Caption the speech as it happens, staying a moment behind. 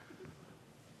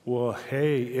Well,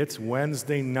 hey, it's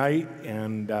Wednesday night,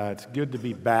 and it's good to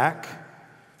be back.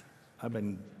 I've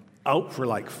been out for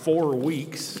like 4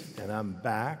 weeks, and I'm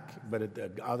back, but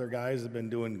the other guys have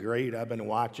been doing great. I've been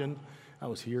watching. I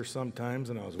was here sometimes,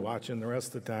 and I was watching the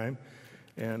rest of the time,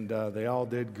 and they all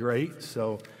did great.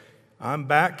 So I'm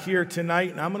back here tonight,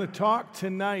 and I'm going to talk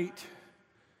tonight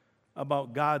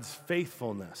about God's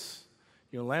faithfulness.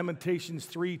 You know, Lamentations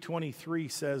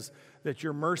 3:23 says that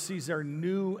your mercies are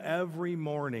new every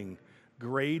morning.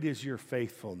 Great is your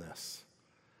faithfulness.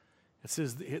 It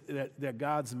says that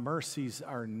God's mercies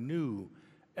are new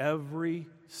every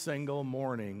single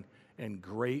morning, and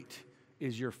great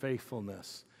is your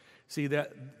faithfulness. See,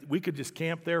 that we could just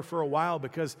camp there for a while,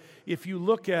 because if you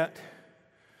look at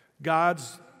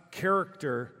God's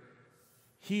character,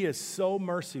 He is so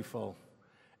merciful.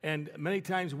 And many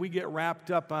times we get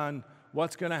wrapped up on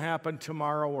what's going to happen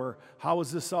tomorrow, or how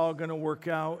is this all going to work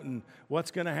out, and what's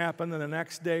going to happen in the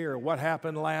next day, or what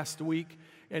happened last week.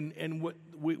 And what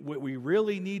we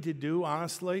really need to do,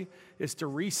 honestly, is to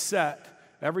reset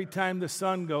every time the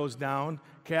sun goes down,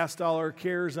 cast all our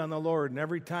cares on the Lord. And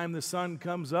every time the sun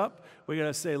comes up, we got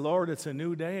to say, Lord, it's a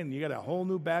new day, and you got a whole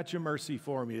new batch of mercy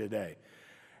for me today.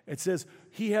 It says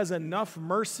He has enough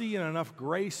mercy and enough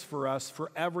grace for us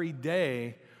for every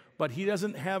day, but He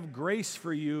doesn't have grace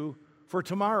for you for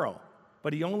tomorrow,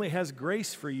 but He only has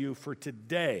grace for you for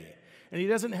today. And He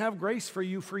doesn't have grace for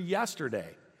you for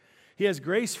yesterday. He has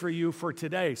grace for you for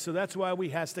today. So that's why we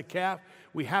have to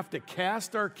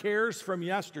cast our cares from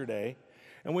yesterday,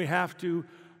 and we have to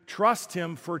trust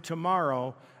Him for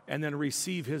tomorrow, and then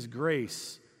receive His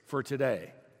grace for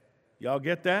today. Y'all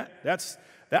get that?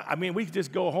 I mean, we could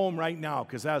just go home right now,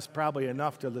 because that's probably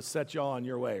enough to set y'all on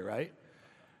your way, right?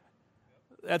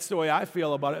 That's the way I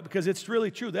feel about it, because it's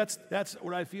really true. That's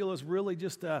what I feel is really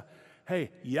just hey,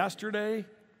 yesterday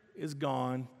is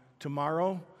gone.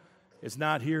 Tomorrow is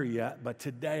not here yet, but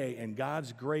today, and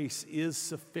God's grace is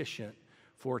sufficient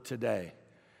for today.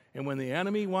 And when the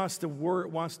enemy wants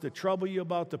to trouble you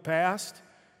about the past,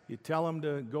 you tell him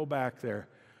to go back there.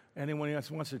 And then when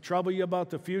he wants to trouble you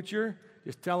about the future,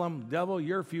 just tell him, devil,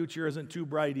 your future isn't too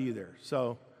bright either.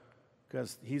 So,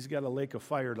 because he's got a lake of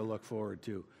fire to look forward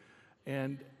to.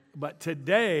 But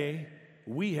today,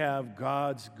 we have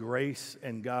God's grace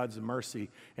and God's mercy.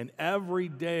 And every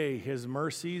day, His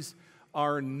mercies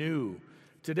are new.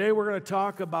 Today, we're going to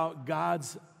talk about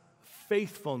God's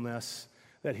faithfulness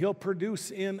that He'll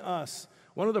produce in us.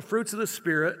 One of the fruits of the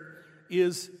Spirit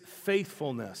is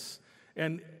faithfulness.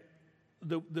 And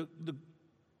the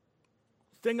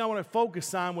thing I want to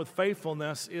focus on with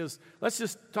faithfulness is, let's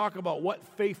just talk about what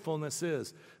faithfulness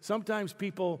is. Sometimes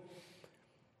people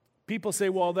say,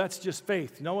 well, that's just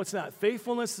faith. No, it's not.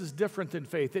 Faithfulness is different than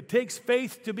faith. It takes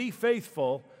faith to be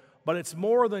faithful, but it's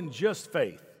more than just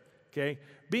faith, okay?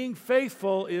 Being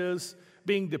faithful is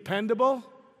being dependable,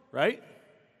 right?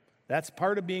 That's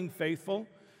part of being faithful.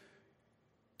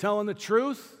 Telling the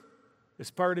truth is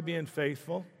part of being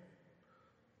faithful.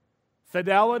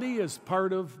 Fidelity is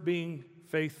part of being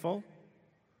faithful.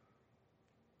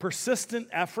 Persistent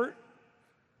effort,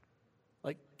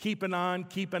 like keeping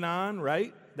on,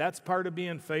 right? That's part of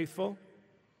being faithful.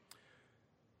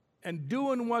 And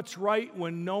doing what's right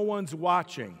when no one's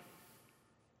watching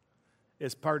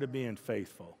is part of being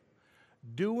faithful.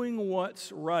 Doing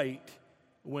what's right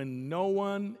when no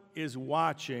one is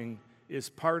watching is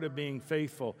part of being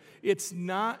faithful. It's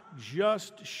not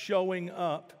just showing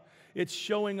up. It's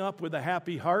showing up with a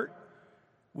happy heart,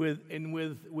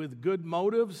 with good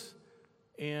motives,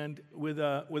 and with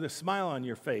a smile on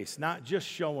your face. Not just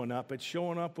showing up, it's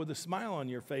showing up with a smile on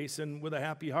your face and with a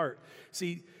happy heart.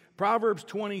 See, Proverbs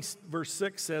 20, verse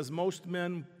 6 says, most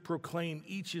men proclaim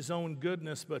each his own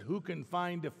goodness, but who can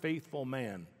find a faithful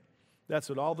man? That's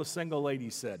what all the single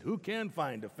ladies said. Who can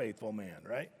find a faithful man,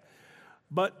 right?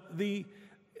 But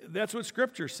that's what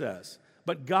Scripture says.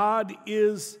 But God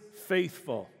is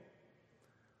faithful.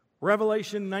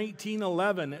 Revelation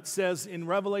 19:11, it says in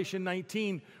Revelation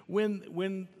 19,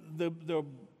 when the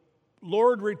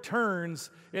Lord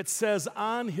returns, it says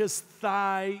on His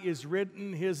thigh is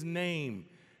written His name.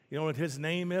 You know what His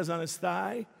name is on His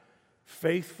thigh?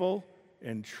 Faithful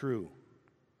and true.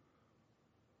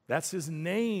 That's His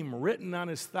name written on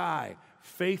His thigh.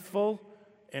 Faithful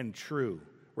and true.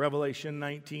 Revelation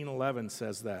 19:11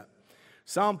 says that.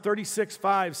 Psalm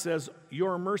 36:5 says,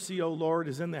 your mercy, O Lord,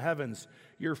 is in the heavens.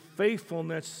 Your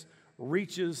faithfulness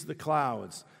reaches the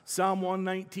clouds. Psalm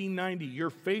 119:90, your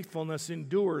faithfulness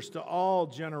endures to all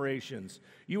generations.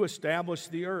 You establish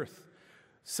the earth.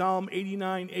 Psalm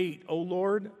 89:8, O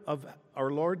Lord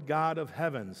God of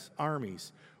heaven's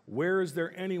armies, Where is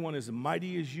there anyone as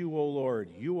mighty as you, O Lord?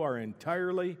 You are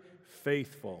entirely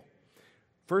faithful.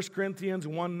 1 Corinthians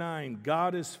 1:9,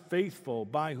 God is faithful,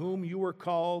 by whom you were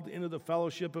called into the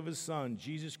fellowship of his Son,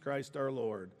 Jesus Christ our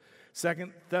Lord.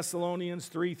 2 Thessalonians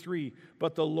 3:3,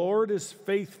 but the Lord is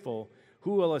faithful,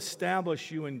 who will establish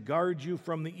you and guard you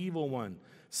from the evil one.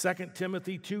 2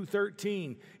 Timothy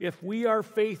 2:13, if we are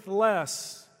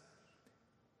faithless,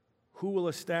 who will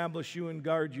establish you and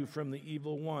guard you from the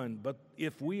evil one? But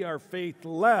if we are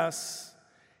faithless,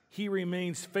 he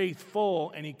remains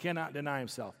faithful and he cannot deny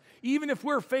himself. Even if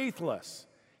we're faithless,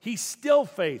 he's still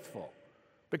faithful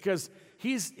because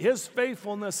his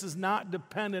faithfulness is not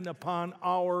dependent upon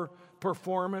our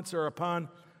performance or upon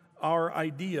our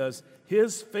ideas.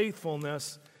 His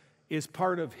faithfulness is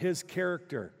part of his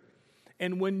character.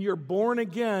 And when you're born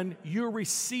again, you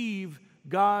receive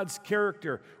God's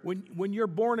character. When you're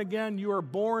born again, you are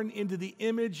born into the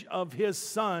image of his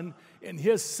Son, and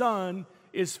his Son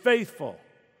is faithful.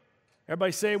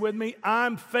 Everybody say it with me,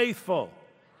 I'm faithful.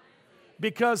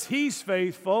 Because he's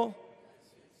faithful,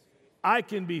 I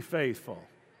can be faithful.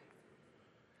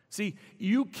 See,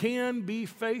 you can be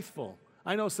faithful.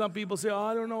 I know some people say,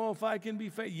 I don't know if I can be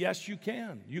faithful. Yes, you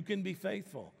can. You can be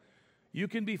faithful. You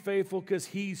can be faithful because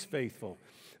he's faithful.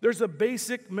 There's a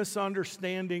basic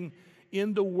misunderstanding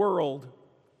in the world,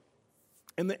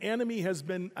 and the enemy has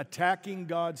been attacking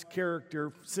God's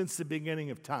character since the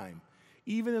beginning of time.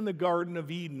 Even in the Garden of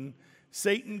Eden,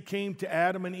 Satan came to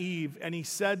Adam and Eve, and he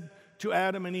said to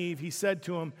Adam and Eve, he said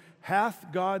to them,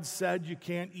 hath God said you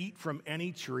can't eat from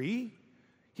any tree?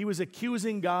 He was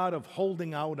accusing God of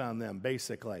holding out on them,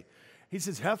 basically. He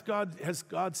says, has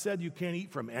God said you can't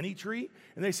eat from any tree?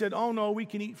 And they said, oh no, we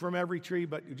can eat from every tree,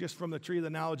 but just from the tree of the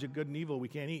knowledge of good and evil we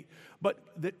can't eat. But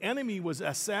the enemy was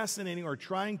assassinating or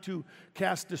trying to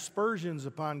cast dispersions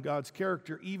upon God's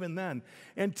character even then.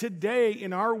 And today,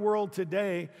 in our world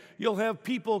today, you'll have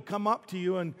people come up to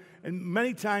you and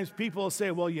many times people will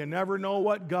say, well, you never know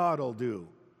what God will do.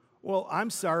 Well, I'm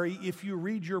sorry, if you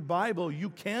read your Bible, you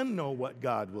can know what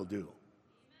God will do.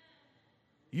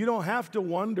 You don't have to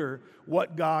wonder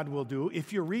what God will do.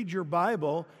 If you read your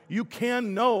Bible, you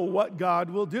can know what God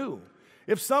will do.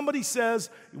 If somebody says,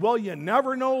 well, you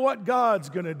never know what God's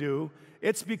going to do,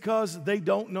 it's because they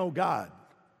don't know God.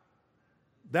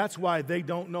 That's why they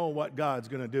don't know what God's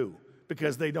going to do,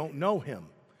 because they don't know him.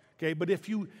 Okay, but if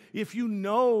you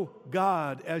know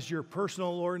God as your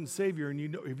personal Lord and Savior,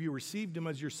 and if you received him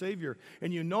as your Savior,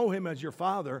 and you know him as your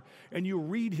Father, and you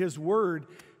read his word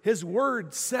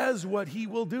says what he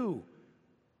will do.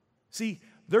 See,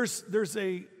 there's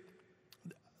a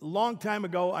long time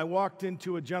ago, I walked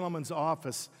into a gentleman's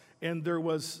office, and there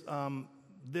was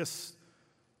this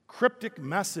cryptic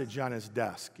message on his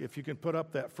desk. If you can put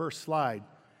up that first slide,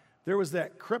 there was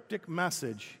that cryptic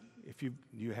message. If you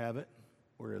have it.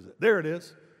 Where is it? There it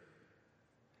is.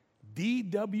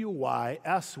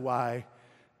 DWYSY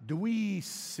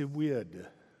Dweesiwid.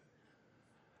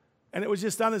 And it was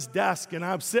just on his desk, and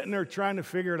I'm sitting there trying to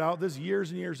figure it out. This is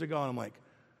years and years ago, and I'm like,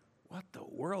 what the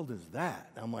world is that?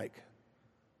 And I'm like,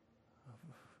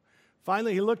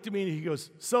 finally he looked at me and he goes,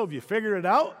 so have you figured it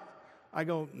out? I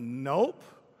go, nope.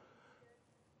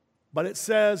 But it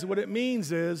says, what it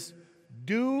means is,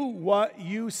 do what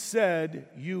you said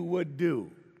you would do.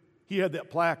 He had that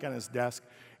plaque on his desk,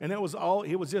 and it was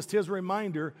just his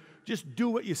reminder, just do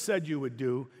what you said you would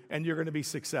do, and you're going to be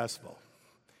successful.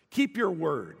 Keep your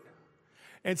word.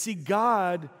 And see,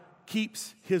 God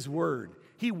keeps his word.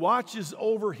 He watches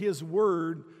over his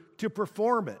word to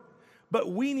perform it.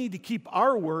 But we need to keep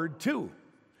our word too.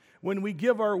 When we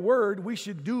give our word, we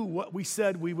should do what we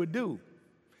said we would do.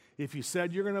 If you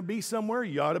said you're going to be somewhere,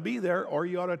 you ought to be there, or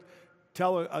you ought to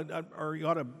or you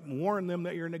ought to warn them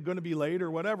that you're going to be late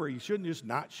or whatever. You shouldn't just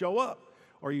not show up,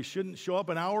 or you shouldn't show up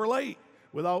an hour late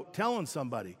without telling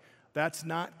somebody. That's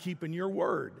not keeping your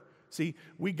word. See,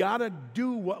 we got to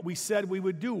do what we said we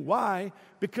would do. Why?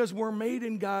 Because we're made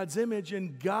in God's image,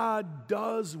 and God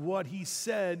does what he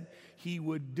said he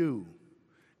would do.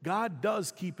 God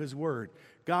does keep his word.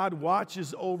 God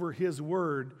watches over his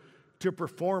word to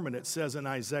perform it, it says in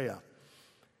Isaiah.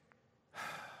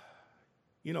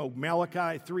 You know,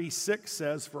 Malachi 3:6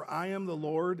 says, for I am the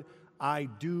Lord, I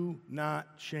do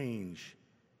not change.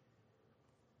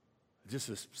 Just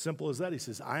as simple as that. He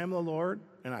says, I am the Lord,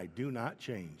 and I do not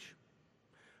change.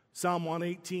 Psalm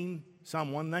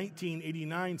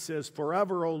 119:89 says,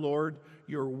 forever, O Lord,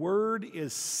 your word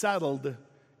is settled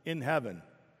in heaven.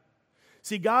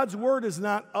 See, God's word is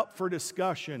not up for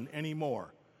discussion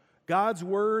anymore. God's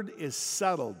word is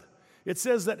settled. It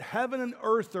says that heaven and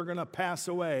earth are going to pass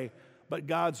away, but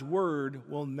God's word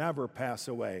will never pass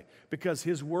away because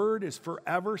his word is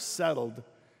forever settled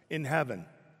in heaven.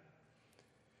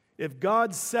 If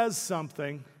God says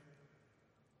something,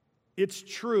 it's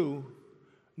true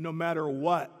no matter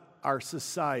what our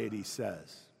society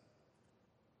says.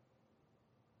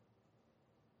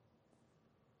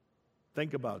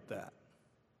 Think about that.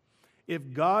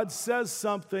 If God says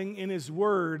something in his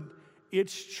word,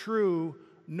 it's true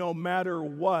no matter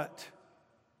what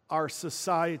our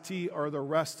society or the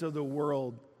rest of the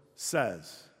world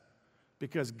says.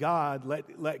 Because God,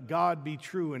 let God be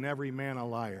true and every man a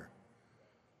liar.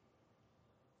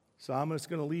 So I'm just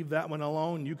going to leave that one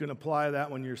alone. You can apply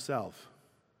that one yourself.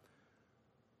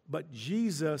 But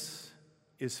Jesus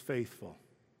is faithful.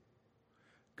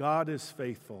 God is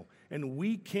faithful. And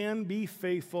we can be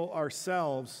faithful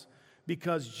ourselves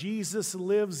because Jesus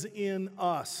lives in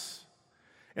us.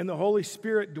 And the Holy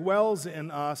Spirit dwells in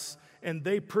us, and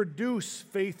they produce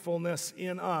faithfulness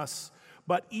in us.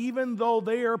 But even though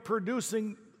they are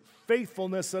producing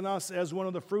faithfulness in us as one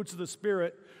of the fruits of the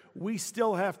Spirit, we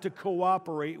still have to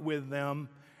cooperate with them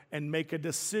and make a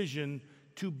decision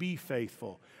to be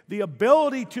faithful. The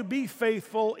ability to be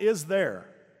faithful is there.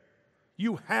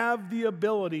 You have the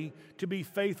ability to be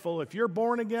faithful. If you're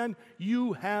born again,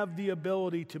 you have the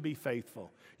ability to be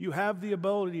faithful. You have the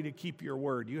ability to keep your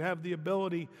word. You have the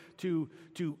ability to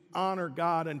honor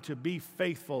God and to be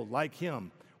faithful like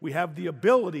him. We have the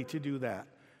ability to do that.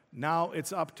 Now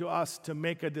it's up to us to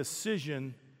make a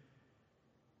decision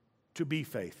to be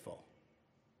faithful.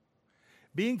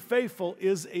 Being faithful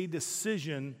is a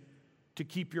decision to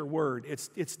keep your word.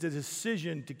 It's the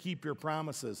decision to keep your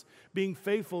promises. Being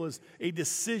faithful is a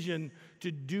decision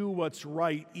to do what's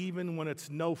right, even when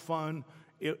it's no fun,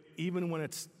 even when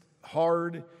it's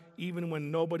hard, even when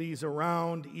nobody's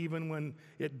around, even when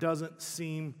it doesn't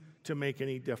seem to make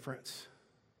any difference.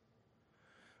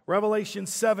 Revelation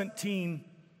 17,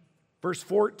 verse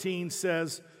 14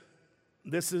 says,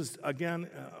 this is, again,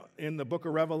 in the book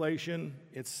of Revelation.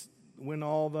 It's when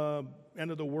all the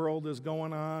end of the world is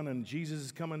going on and Jesus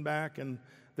is coming back, and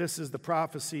this is the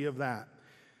prophecy of that.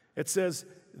 It says,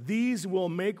 these will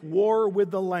make war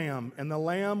with the Lamb, and the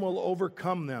Lamb will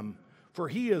overcome them, for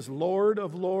he is Lord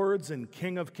of lords and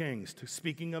King of kings,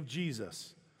 speaking of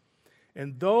Jesus.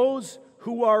 And those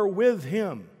who are with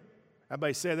him,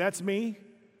 everybody say, that's me?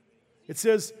 It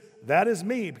says, that is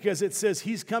me, because it says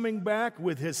he's coming back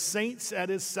with his saints at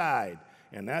his side,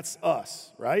 and that's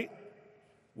us, right?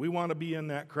 We want to be in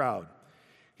that crowd.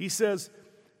 He says,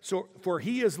 so for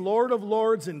he is Lord of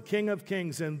lords and King of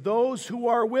kings, and those who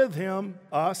are with him,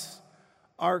 us,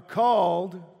 are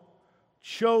called,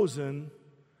 chosen,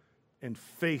 and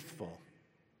faithful.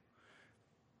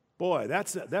 Boy,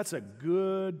 that's a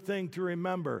good thing to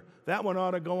remember. That one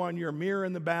ought to go on your mirror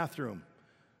in the bathroom.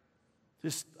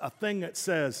 Just a thing that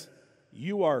says,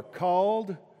 you are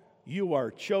called, you are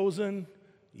chosen,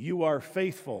 you are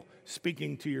faithful.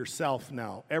 Speaking to yourself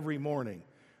now every morning.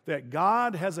 That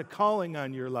God has a calling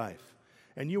on your life,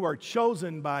 and you are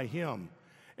chosen by him,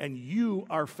 and you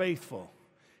are faithful.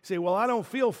 You say, well, I don't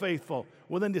feel faithful.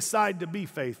 Well, then decide to be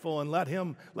faithful and let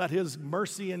his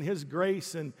mercy and his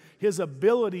grace and his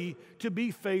ability to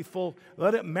be faithful,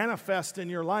 let it manifest in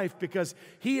your life, because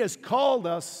he has called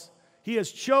us, he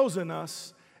has chosen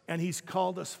us, and he's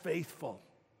called us faithful.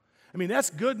 I mean, that's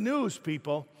good news,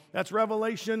 people. That's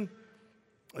Revelation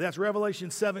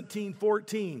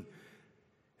 17:14.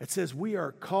 It says we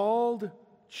are called,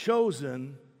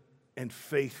 chosen, and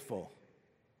faithful.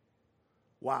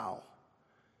 Wow.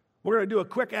 We're going to do a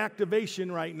quick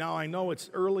activation right now. I know it's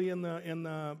early in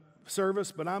the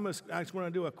service, but I just want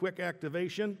to do a quick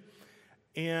activation.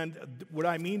 And what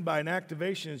I mean by an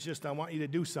activation is just I want you to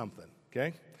do something,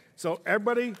 okay? So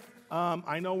everybody,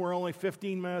 I know we're only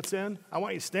 15 minutes in. I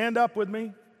want you to stand up with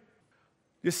me.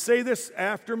 Just say this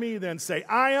after me, then say,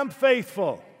 I am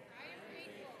faithful.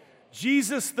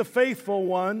 Jesus, the faithful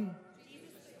one,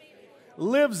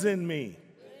 lives in me.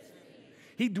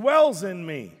 He dwells in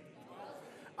me.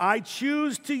 I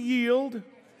choose to yield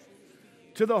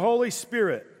to the Holy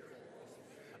Spirit.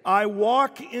 I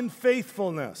walk in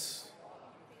faithfulness.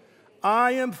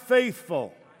 I am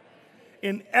faithful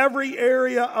in every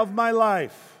area of my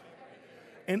life,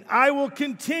 and I will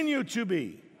continue to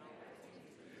be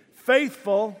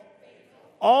faithful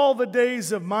all the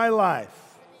days of my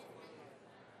life.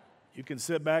 You can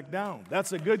sit back down.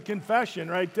 That's a good confession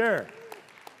right there.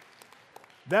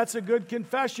 That's a good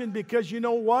confession, because you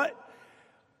know what?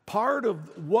 Part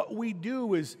of what we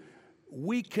do is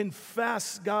we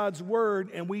confess God's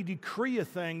word and we decree a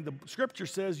thing. The scripture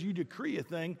says you decree a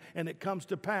thing and it comes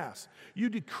to pass. You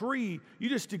decree, you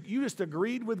just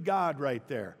agreed with God right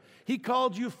there. He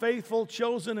called you faithful,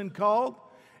 chosen, and called,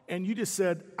 and you just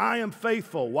said, I am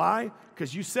faithful. Why?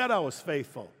 Because you said I was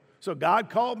faithful. So God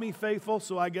called me faithful,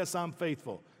 so I guess I'm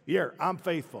faithful. Here, I'm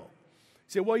faithful. You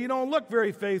say, well, you don't look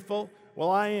very faithful. Well,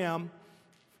 I am.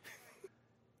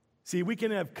 See, we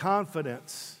can have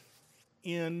confidence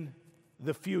in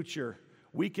the future.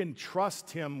 We can trust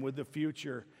Him with the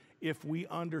future if we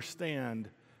understand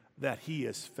that He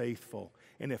is faithful.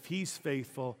 And if He's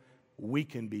faithful, we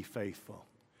can be faithful.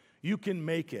 You can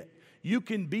make it. You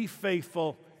can be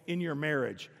faithful in your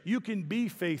marriage. You can be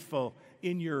faithful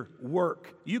in your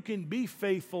work. You can be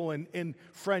faithful in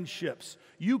friendships.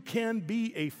 You can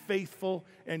be a faithful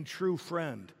and true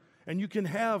friend. And you can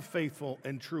have faithful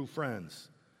and true friends.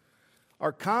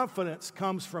 Our confidence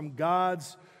comes from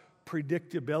God's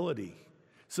predictability.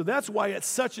 So that's why it's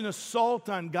such an assault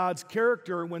on God's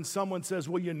character when someone says,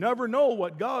 well, you never know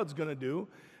what God's going to do,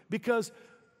 because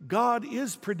God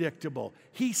is predictable.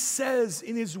 He says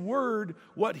in His Word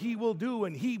what He will do,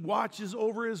 and He watches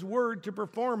over His Word to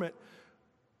perform it.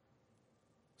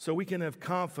 So we can have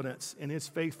confidence in His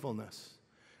faithfulness.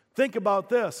 Think about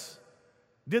this.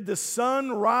 Did the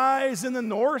sun rise in the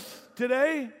north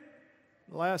today?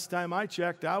 Last time I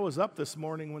checked, I was up this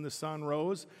morning when the sun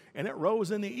rose, and it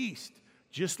rose in the east,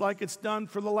 just like it's done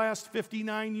for the last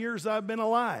 59 years I've been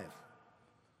alive.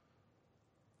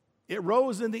 It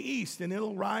rose in the east, and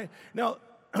it'll rise. Now,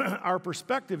 our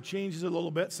perspective changes a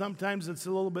little bit. Sometimes it's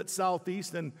a little bit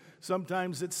southeast, and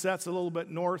sometimes it sets a little bit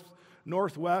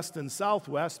northwest and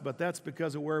southwest, but that's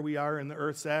because of where we are in the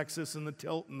Earth's axis and the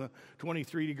tilt and the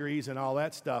 23 degrees and all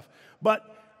that stuff.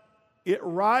 But it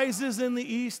rises in the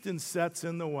east and sets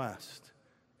in the west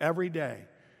every day.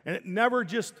 And it never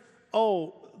just,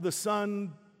 the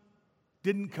sun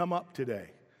didn't come up today.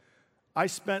 I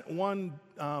spent one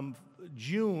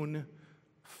June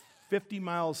 50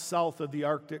 miles south of the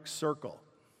Arctic Circle.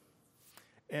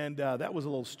 And that was a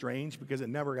little strange because it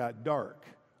never got dark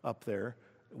up there.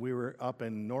 We were up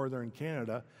in northern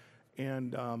Canada,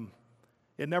 and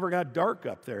it never got dark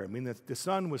up there. I mean, the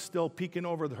sun was still peeking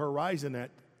over the horizon at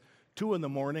 2 in the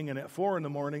morning, and at 4 in the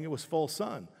morning, it was full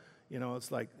sun. You know, it's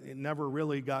like it never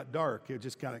really got dark. It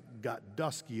just kind of got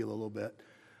dusky a little bit.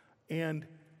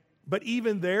 But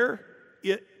even there,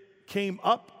 it came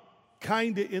up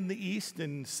kind of in the east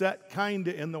and set kind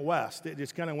of in the west. It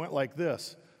just kind of went like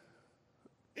this.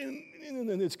 And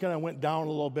then it kind of went down a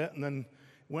little bit and then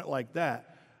went like that.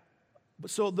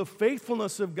 So the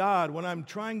faithfulness of God, what I'm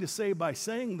trying to say by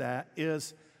saying that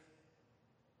is,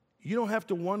 you don't have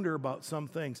to wonder about some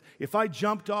things. If I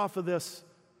jumped off of this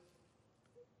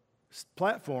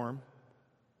platform,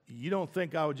 you don't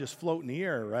think I would just float in the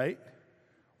air, right?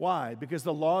 Why? Because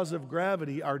the laws of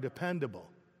gravity are dependable.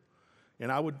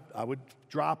 And I would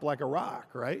drop like a rock,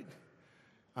 right?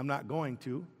 I'm not going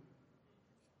to.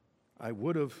 I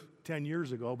would have 10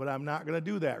 years ago, but I'm not going to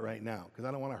do that right now because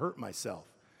I don't want to hurt myself.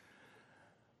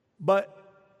 But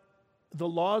the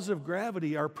laws of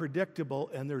gravity are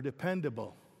predictable and they're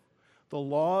dependable. The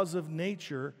laws of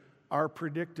nature are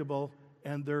predictable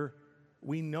and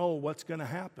we know what's going to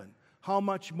happen. How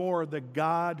much more the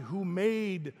God who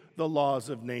made the laws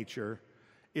of nature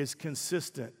is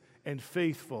consistent and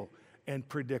faithful and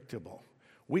predictable.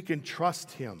 We can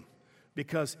trust Him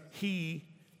because He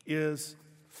is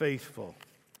faithful.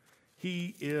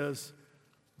 He is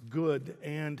good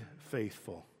and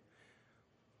faithful.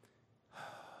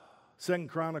 2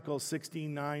 Chronicles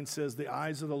 16:9 says, the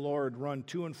eyes of the Lord run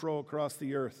to and fro across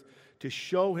the earth to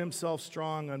show Himself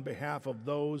strong on behalf of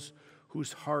those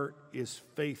whose heart is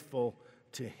faithful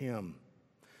to Him.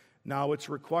 Now it's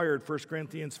required, 1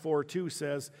 Corinthians 4:2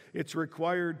 says, it's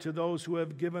required to those who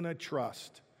have given a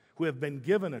trust, who have been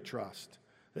given a trust,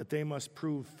 that they must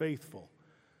prove faithful.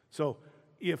 So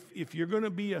if you're going to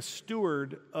be a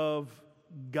steward of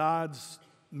God's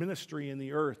ministry in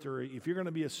the earth, or if you're going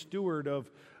to be a steward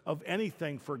of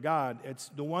anything for God, it's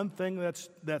the one thing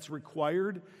that's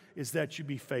required is that you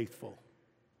be faithful.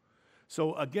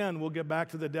 So again, we'll get back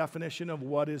to the definition of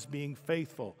what is being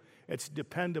faithful. It's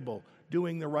dependable,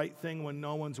 doing the right thing when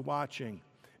no one's watching,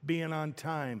 being on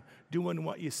time, doing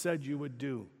what you said you would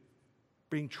do,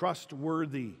 being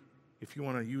trustworthy, if you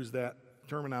want to use that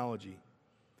terminology.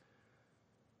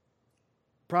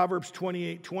 Proverbs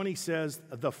 28:20 says,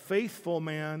 the faithful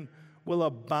man will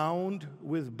abound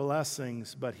with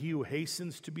blessings, but he who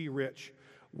hastens to be rich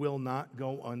will not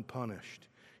go unpunished.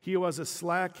 He who has a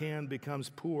slack hand becomes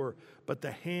poor, but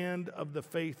the hand of the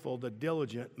faithful, the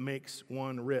diligent, makes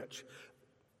one rich.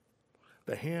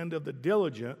 The hand of the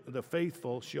diligent, the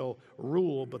faithful, shall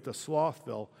rule, but the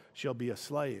slothful shall be a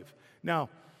slave. Now,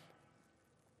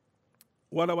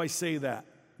 why do I say that?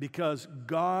 Because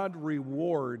God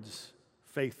rewards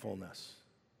faithfulness.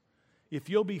 If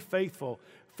you'll be faithful,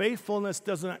 faithfulness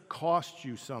does not cost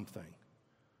you something.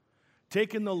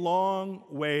 Taking the long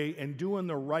way and doing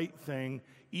the right thing,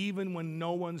 even when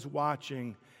no one's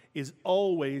watching, is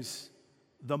always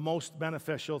the most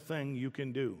beneficial thing you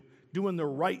can do. Doing the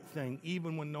right thing,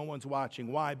 even when no one's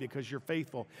watching. Why? Because you're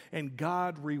faithful. And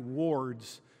God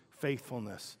rewards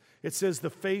faithfulness. It says the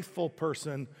faithful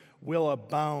person will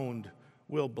abound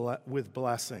with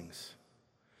blessings.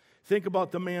 Think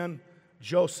about the man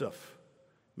Joseph.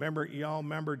 Y'all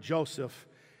remember Joseph.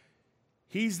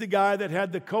 He's the guy that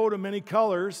had the coat of many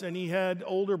colors, and he had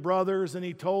older brothers, and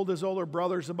he told his older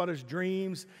brothers about his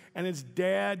dreams, and his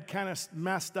dad kind of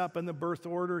messed up in the birth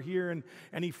order here,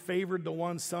 and he favored the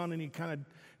one son, and he kind of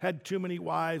had too many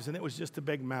wives, and it was just a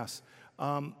big mess.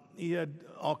 He had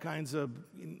all kinds of,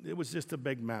 it was just a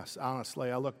big mess,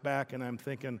 honestly. I look back, and I'm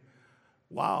thinking,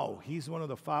 wow, he's one of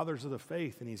the fathers of the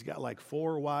faith, and he's got like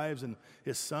 4 wives, and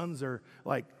his sons are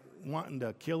like wanting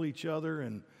to kill each other,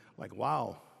 and like,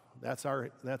 wow. That's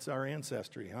our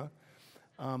ancestry,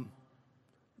 huh?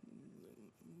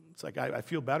 It's like I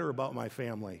feel better about my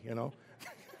family, you know.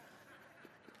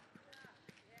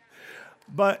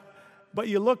 But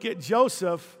you look at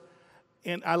Joseph,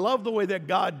 and I love the way that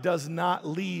God does not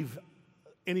leave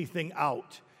anything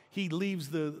out. He leaves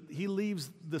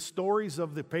the stories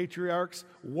of the patriarchs,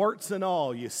 warts and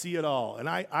all. You see it all, and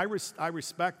I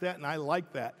respect that, and I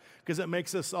like that because it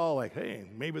makes us all like, hey,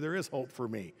 maybe there is hope for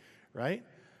me, right?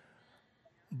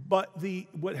 But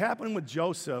what happened with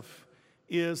Joseph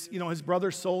is, his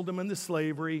brothers sold him into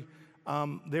slavery.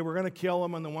 They were going to kill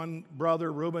him, and the one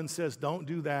brother, Reuben, says, don't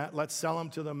do that. Let's sell him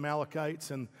to the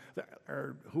Amalekites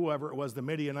or whoever it was, the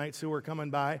Midianites who were coming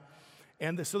by.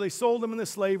 And so they sold him into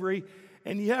slavery.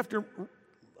 And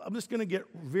I'm just going to get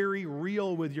very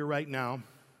real with you right now.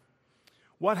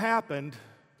 What happened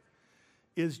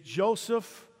is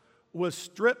Joseph was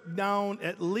stripped down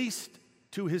at least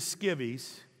to his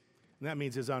skivvies. And that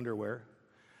means his underwear.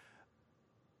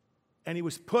 And he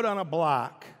was put on a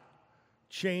block,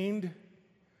 chained,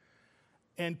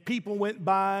 and people went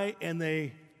by and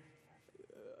they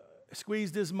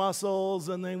squeezed his muscles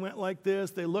and they went like this.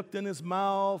 They looked in his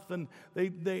mouth and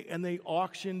they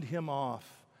auctioned him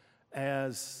off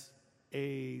as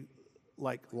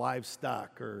like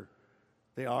livestock, or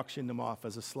they auctioned him off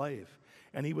as a slave.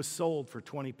 And he was sold for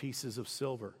 20 pieces of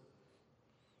silver.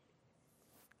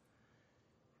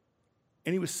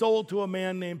 And he was sold to a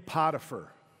man named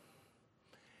Potiphar.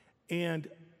 And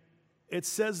it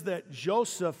says that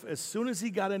Joseph, as soon as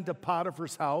he got into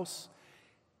Potiphar's house,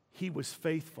 he was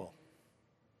faithful.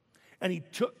 And he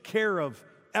took care of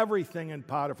everything in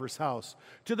Potiphar's house,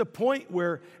 to the point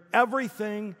where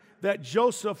everything that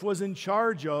Joseph was in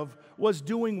charge of was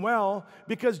doing well,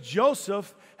 because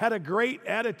Joseph had a great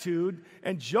attitude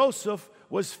and Joseph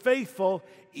was faithful,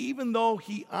 even though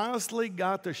he honestly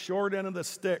got the short end of the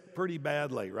stick pretty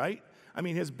badly, right? I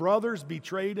mean, his brothers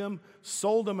betrayed him,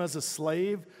 sold him as a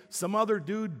slave. Some other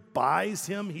dude buys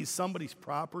him. He's somebody's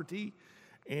property,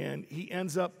 and he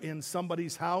ends up in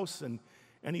somebody's house, and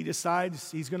he decides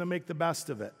he's going to make the best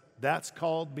of it. That's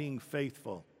called being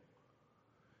faithful.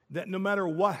 That no matter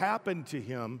what happened to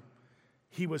him,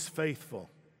 he was faithful.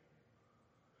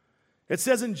 It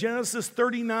says in Genesis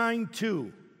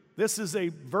 39:2, this is a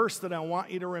verse that I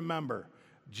want you to remember.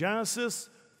 Genesis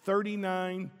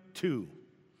 39:2.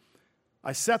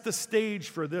 I set the stage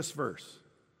for this verse.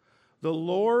 The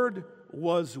Lord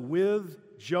was with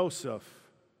Joseph,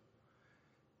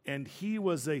 and he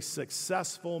was a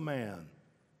successful man,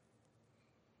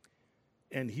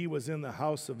 and he was in the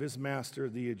house of his master,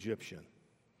 the Egyptian.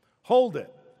 Hold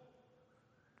it.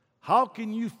 How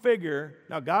can you figure,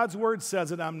 now God's word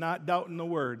says it, I'm not doubting the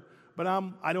word, but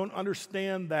I don't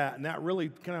understand that, and that really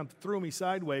kind of threw me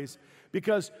sideways,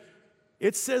 because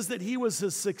it says that he was a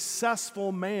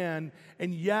successful man,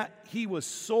 and yet he was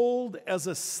sold as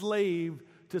a slave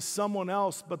to someone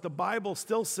else, but the Bible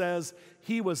still says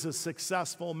he was a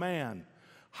successful man.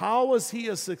 How was he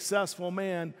a successful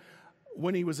man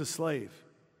when he was a slave?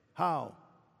 How?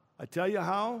 I tell you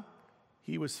how.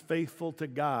 He was faithful to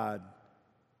God,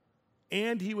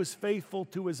 and he was faithful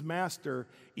to his master,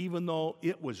 even though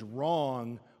it was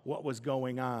wrong what was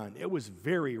going on. It was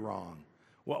very wrong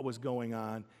what was going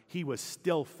on. He was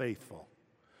still faithful.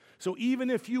 So even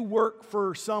if you work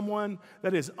for someone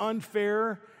that is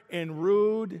unfair and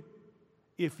rude,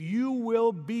 if you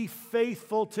will be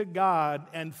faithful to God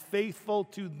and faithful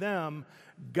to them,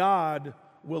 God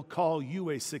will call you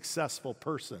a successful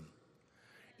person.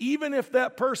 Even if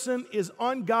that person is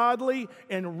ungodly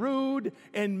and rude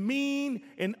and mean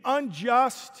and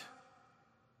unjust,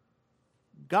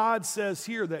 God says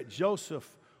here that Joseph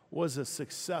was a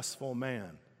successful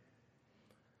man.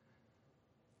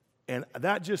 And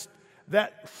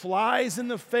that flies in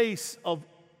the face of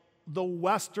the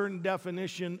Western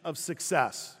definition of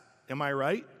success. Am I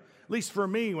right? At least for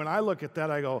me, when I look at that,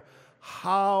 I go,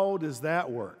 how does that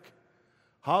work?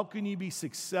 How can you be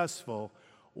successful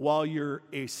while you're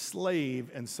a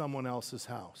slave in someone else's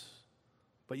house?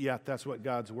 But yet, that's what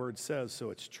God's word says, so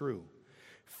it's true.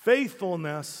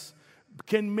 Faithfulness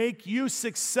can make you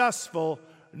successful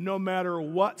no matter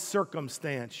what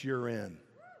circumstance you're in.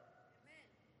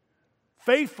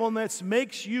 Faithfulness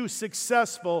makes you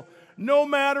successful no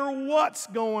matter what's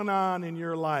going on in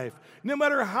your life. No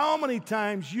matter how many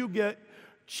times you get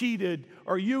cheated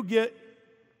or you get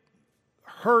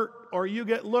hurt or you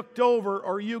get looked over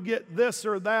or you get this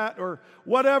or that or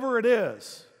whatever it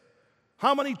is.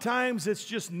 How many times it's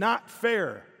just not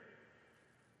fair.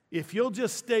 If you'll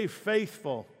just stay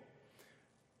faithful,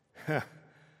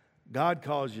 God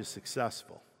calls you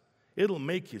successful. It'll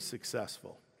make you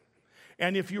successful.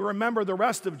 And if you remember the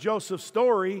rest of Joseph's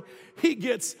story, he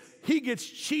gets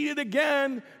cheated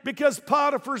again because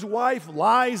Potiphar's wife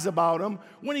lies about him.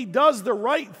 When he does the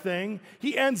right thing,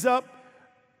 he ends up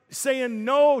saying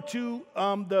no to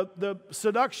the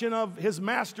seduction of his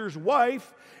master's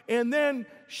wife, and then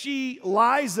she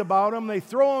lies about him. They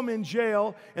throw him in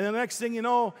jail, and the next thing you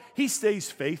know, he stays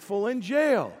faithful in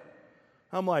jail.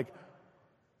 I'm like,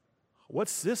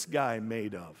 what's this guy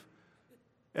made of?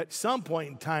 At some point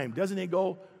in time, doesn't he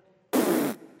go,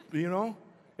 you know?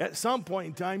 At some point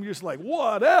in time, you're just like,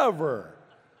 whatever.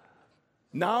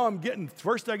 Now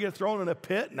first I get thrown in a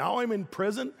pit, now I'm in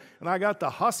prison, and I got the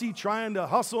hussy trying to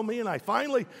hustle me, and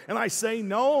I say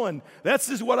no, and that's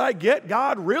just what I get?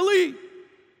 God, really?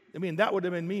 I mean, that would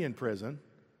have been me in prison.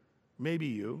 Maybe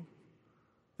you.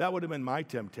 That would have been my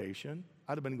temptation.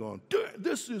 I'd have been going,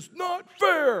 this is not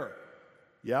fair.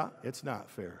 Yeah, it's not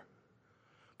fair.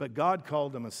 But God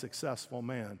called him a successful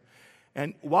man.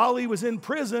 And while he was in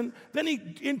prison, then he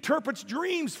interprets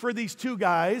dreams for these two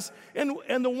guys.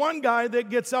 And the one guy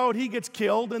that gets out, he gets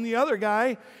killed. And the other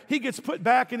guy, he gets put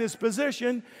back in his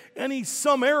position. And he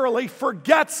summarily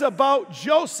forgets about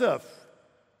Joseph.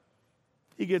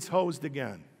 He gets hosed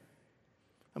again.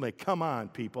 I'm like, come on,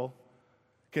 people.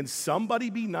 Can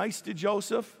somebody be nice to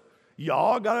Joseph?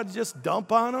 Y'all got to just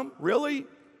dump on him? Really?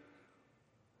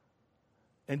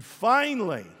 And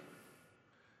finally,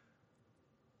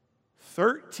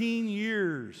 13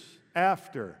 years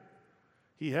after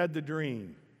he had the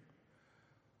dream,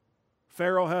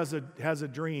 Pharaoh has a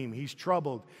dream. He's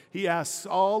troubled. He asks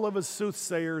all of his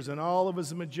soothsayers and all of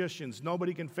his magicians.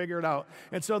 Nobody can figure it out.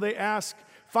 And so they ask,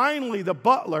 finally, the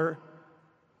butler,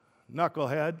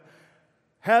 knucklehead,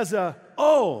 there's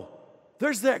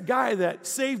that guy that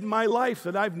saved my life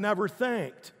that I've never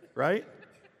thanked, right?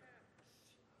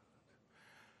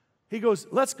 He goes,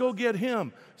 let's go get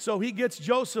him. So he gets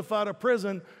Joseph out of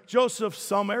prison. Joseph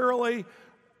summarily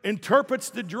interprets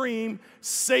the dream,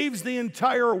 saves the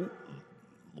entire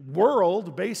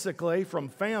world, basically, from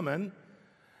famine.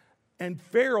 And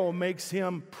Pharaoh makes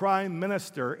him prime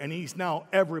minister, and he's now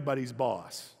everybody's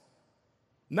boss.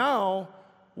 Now,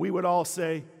 we would all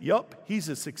say, yup, he's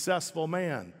a successful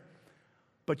man.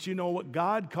 But you know what?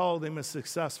 God called him a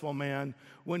successful man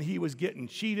when he was getting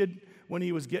cheated, when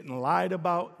he was getting lied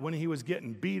about, when he was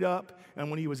getting beat up, and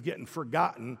when he was getting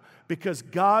forgotten, because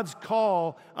God's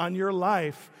call on your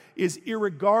life is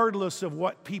irregardless of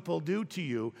what people do to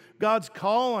you. God's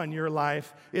call on your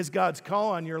life is God's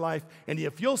call on your life, and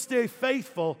if you'll stay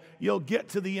faithful, you'll get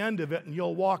to the end of it and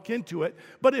you'll walk into it.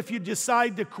 But if you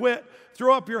decide to quit,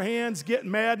 throw up your hands, get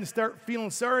mad, and start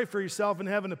feeling sorry for yourself and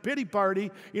having a pity party,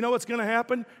 you know what's going to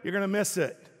happen? You're going to miss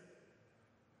it.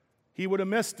 He would have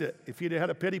missed it if he'd had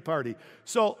a pity party.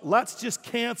 So let's just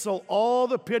cancel all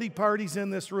the pity parties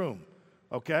in this room,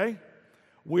 okay?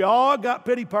 We all got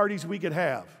pity parties we could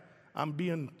have. I'm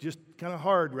being just kind of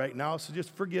hard right now, so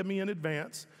just forgive me in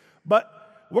advance.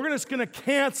 But we're just going to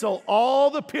cancel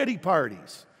all the pity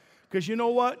parties, because you know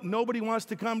what? Nobody wants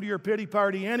to come to your pity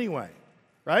party anyway,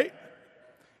 right?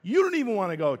 You don't even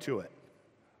want to go to it.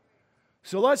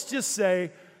 So let's just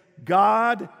say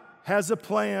God has a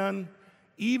plan,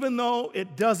 even though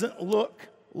it doesn't look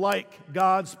like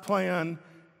God's plan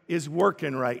is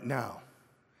working right now.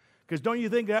 Because don't you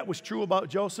think that was true about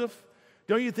Joseph?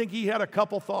 Don't you think he had a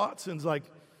couple thoughts and was like,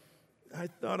 I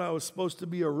thought I was supposed to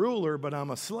be a ruler, but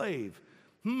I'm a slave.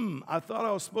 I thought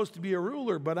I was supposed to be a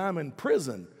ruler, but I'm in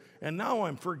prison, and now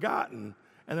I'm forgotten.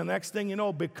 And the next thing you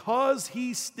know, because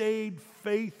he stayed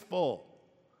faithful,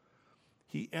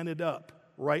 he ended up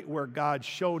right where God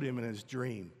showed him in his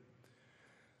dream.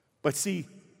 But see,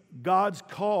 God's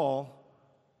call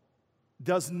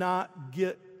does not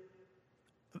get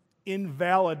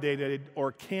invalidated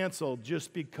or canceled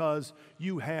just because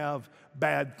you have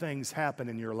bad things happen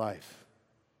in your life.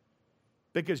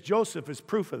 Because Joseph is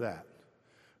proof of that.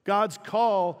 God's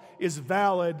call is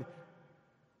valid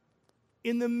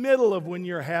in the middle of when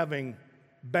you're having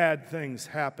bad things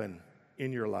happen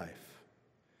in your life.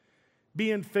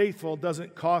 Being faithful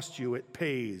doesn't cost you, it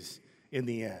pays in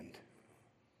the end.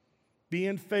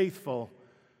 Being faithful.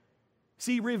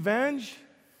 See, revenge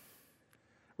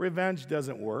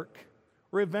doesn't work.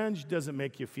 Revenge doesn't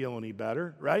make you feel any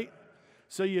better, right?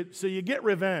 So you get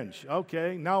revenge.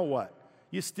 Okay, now what?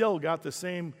 You still got the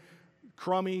same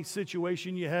crummy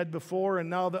situation you had before, and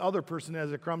now the other person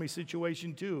has a crummy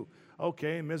situation too.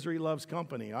 Okay, misery loves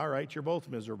company. All right, you're both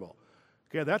miserable.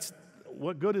 Okay,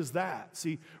 what good is that?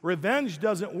 See, revenge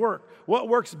doesn't work. What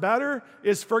works better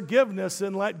is forgiveness,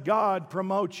 and let God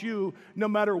promote you. No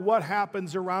matter what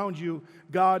happens around you,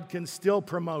 God can still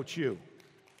promote you.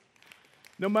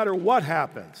 No matter what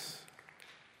happens.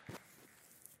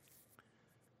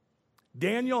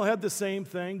 Daniel had the same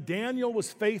thing. Daniel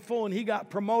was faithful and he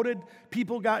got promoted.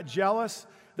 People got jealous.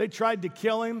 They tried to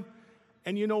kill him.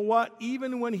 And you know what?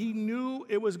 Even when he knew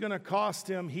it was going to cost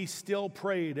him, he still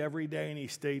prayed every day and he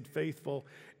stayed faithful.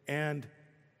 And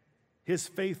his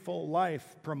faithful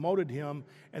life promoted him.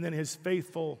 And then his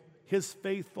faithful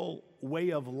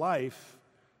way of life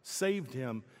saved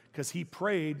him because he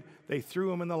prayed. They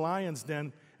threw him in the lion's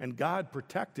den and God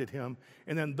protected him.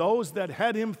 And then those that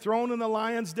had him thrown in the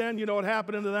lion's den, you know what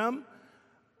happened to them?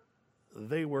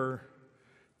 They were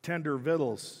tender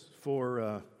victuals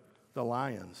for the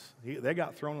lions. They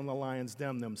got thrown in the lion's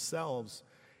den themselves.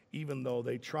 Even though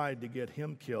they tried to get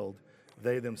him killed,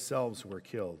 they themselves were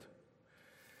killed.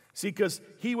 See, because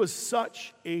he was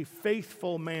such a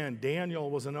faithful man.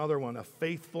 Daniel was another one, a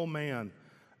faithful man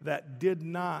that did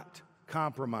not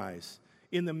compromise.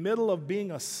 In the middle of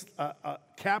being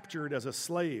captured as a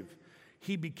slave,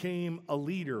 he became a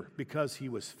leader because he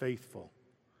was faithful.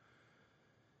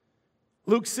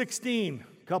 Luke 16,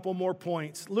 a couple more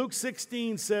points. Luke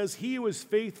 16 says, he who is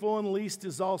faithful in least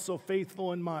is also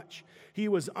faithful in much. He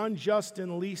who was unjust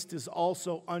in least is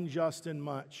also unjust in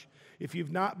much. If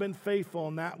you've not been faithful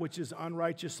in that which is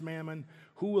unrighteous mammon,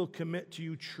 who will commit to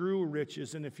you true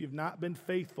riches? And if you've not been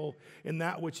faithful in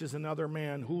that which is another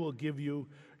man, who will give you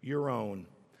your own?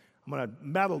 I'm going to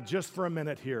meddle just for a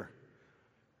minute here.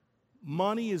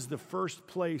 Money is the first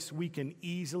place we can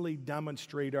easily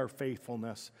demonstrate our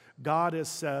faithfulness. God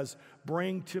says,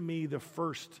 bring to me the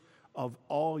first of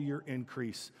all your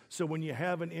increase. So when you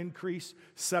have an increase,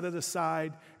 set it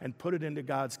aside and put it into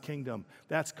God's kingdom.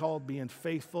 That's called being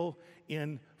faithful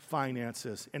in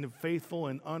finances and faithful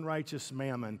in unrighteous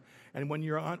mammon. And when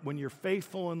you're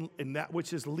faithful in that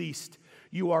which is least,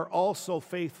 you are also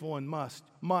faithful in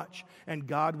much, and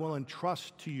God will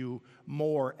entrust to you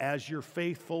more. As you're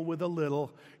faithful with a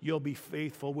little, you'll be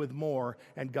faithful with more,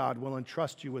 and God will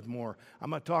entrust you with more. I'm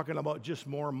not talking about just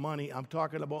more money. I'm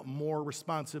talking about more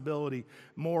responsibility,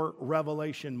 more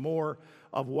revelation, more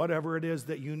of whatever it is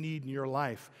that you need in your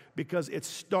life, because it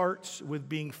starts with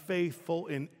being faithful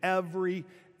in every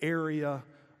area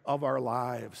of our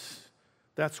lives.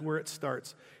 That's where it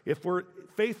starts. If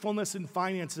faithfulness in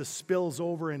finances spills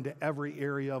over into every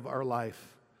area of our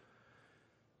life.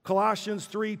 Colossians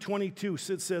 3:22,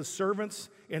 it says, servants,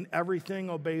 in everything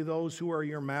obey those who are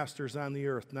your masters on the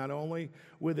earth, not only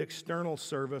with external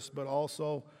service, but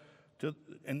also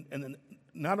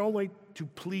not only to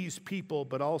please people,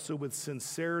 but also with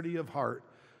sincerity of heart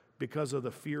because of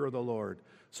the fear of the Lord.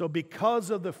 So because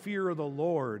of the fear of the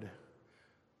Lord,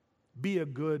 be a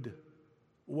good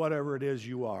whatever it is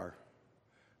you are.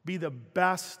 Be the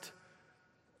best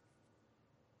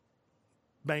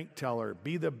bank teller.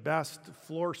 Be the best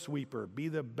floor sweeper. Be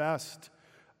the best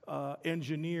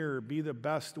engineer. Be the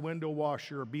best window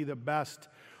washer. Be the best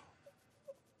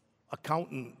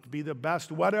accountant. Be the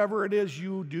best whatever it is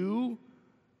you do.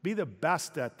 Be the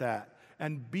best at that.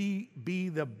 And be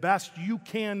the best you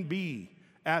can be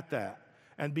at that.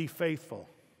 And be faithful.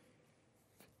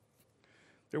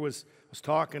 I was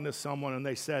talking to someone, and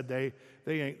they said they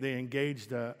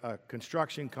engaged a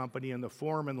construction company, and the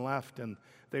foreman left, and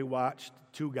they watched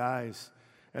two guys.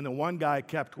 And the one guy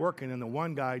kept working, and the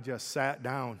one guy just sat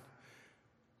down,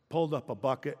 pulled up a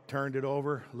bucket, turned it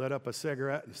over, lit up a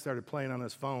cigarette, and started playing on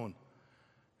his phone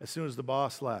as soon as the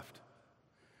boss left.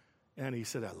 And he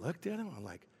said, I looked at him, I'm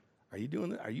like, are you doing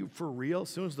that? Are you for real? As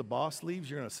soon as the boss leaves,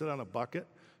 you're going to sit on a bucket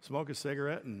smoke a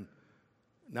cigarette and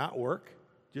not work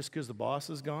just because the boss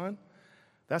is gone?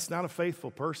 That's not a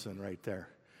faithful person right there.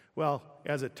 Well,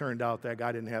 as it turned out, that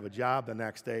guy didn't have a job the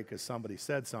next day because somebody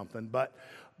said something. But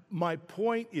my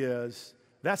point is,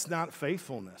 that's not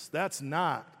faithfulness. That's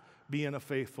not being a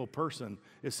faithful person.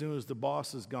 As soon as the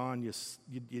boss is gone, you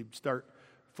start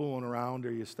fooling around,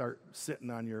 or you start sitting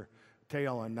on your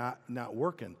tail and not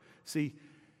working. See,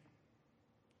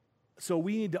 so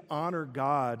we need to honor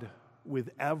God with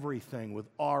everything, with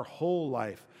our whole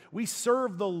life. We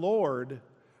serve the Lord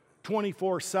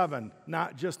 24/7,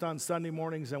 not just on Sunday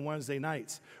mornings and Wednesday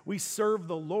nights. We serve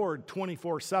the Lord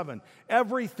 24/7.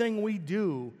 Everything we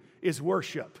do is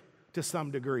worship to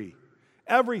some degree.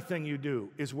 Everything you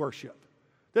do is worship.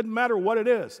 Doesn't matter what it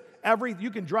is. You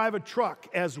can drive a truck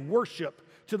as worship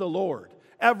to the Lord.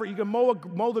 You can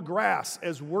mow the grass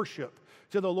as worship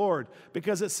to the Lord,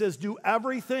 because it says, do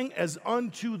everything as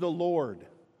unto the Lord.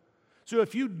 So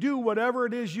if you do whatever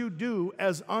it is you do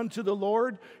as unto the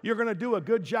Lord, you're going to do a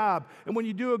good job. And when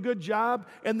you do a good job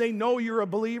and they know you're a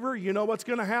believer, you know what's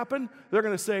going to happen? They're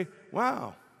going to say,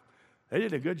 wow, they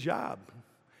did a good job.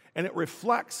 And it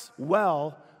reflects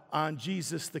well on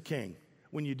Jesus the King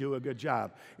when you do a good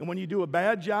job. And when you do a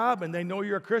bad job and they know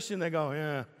you're a Christian, they go,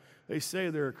 yeah, they say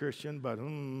they're a Christian, but I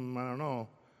don't know,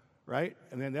 right?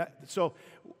 And then so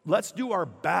let's do our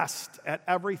best at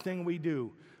everything we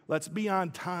do. Let's be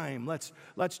on time. Let's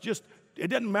just, it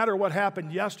doesn't matter what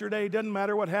happened yesterday. It doesn't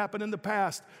matter what happened in the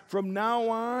past. From now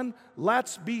on,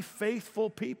 let's be faithful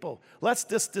people. Let's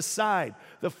just decide.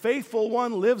 The faithful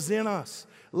one lives in us.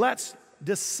 Let's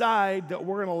decide that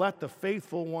we're going to let the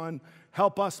faithful one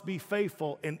help us be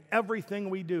faithful in everything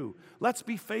we do. Let's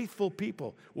be faithful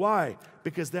people. Why?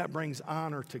 Because that brings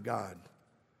honor to God.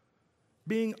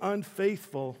 Being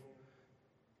unfaithful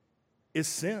is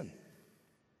sin.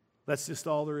 That's just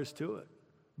all there is to it.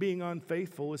 Being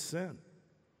unfaithful is sin.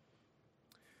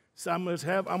 So I'm going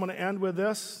to end with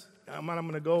this. We're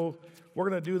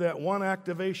going to do that one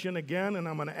activation again, and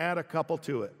I'm going to add a couple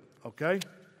to it, okay?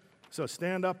 So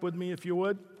stand up with me if you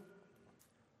would.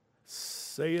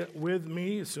 Say it with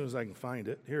me as soon as I can find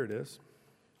it. Here it is.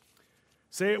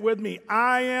 Say it with me.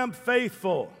 I am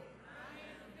faithful.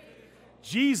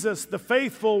 Jesus, the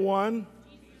faithful one,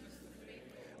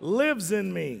 lives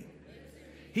in me.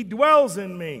 He dwells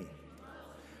in me.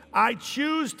 I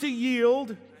choose to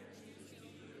yield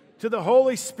to the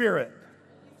Holy Spirit.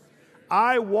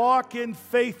 I walk in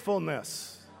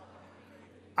faithfulness.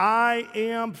 I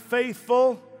am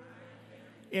faithful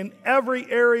in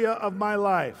every area of my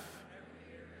life.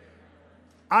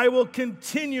 I will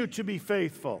continue to be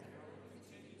faithful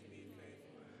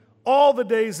all the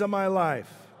days of my life.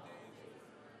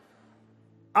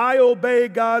 I obey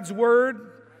God's word.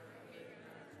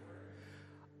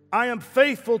 I am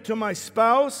faithful to my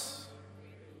spouse,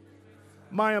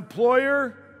 my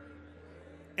employer,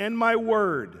 and my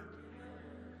word.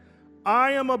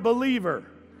 I am a believer,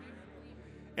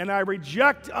 and I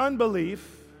reject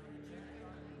unbelief,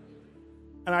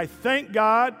 and I thank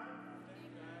God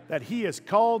that He has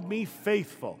called me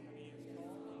faithful.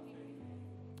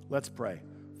 Let's pray.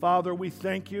 Father, we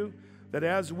thank you that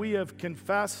as we have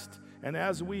confessed and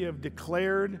as we have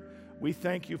declared, we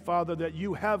thank you, Father, that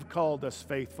you have called us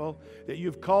faithful, that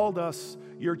you've called us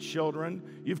your children,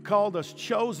 you've called us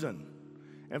chosen.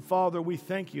 And Father, we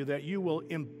thank you that you will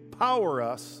empower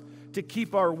us to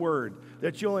keep our word,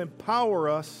 that you'll empower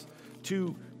us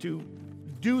to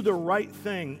do the right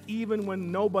thing, even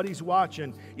when nobody's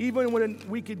watching, even when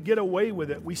we could get away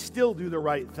with it, we still do the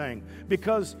right thing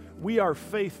because we are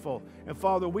faithful. And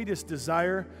Father, we just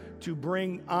desire to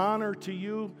bring honor to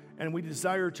you, and we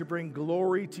desire to bring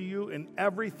glory to you in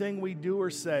everything we do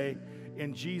or say.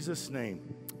 In Jesus'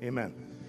 name, amen.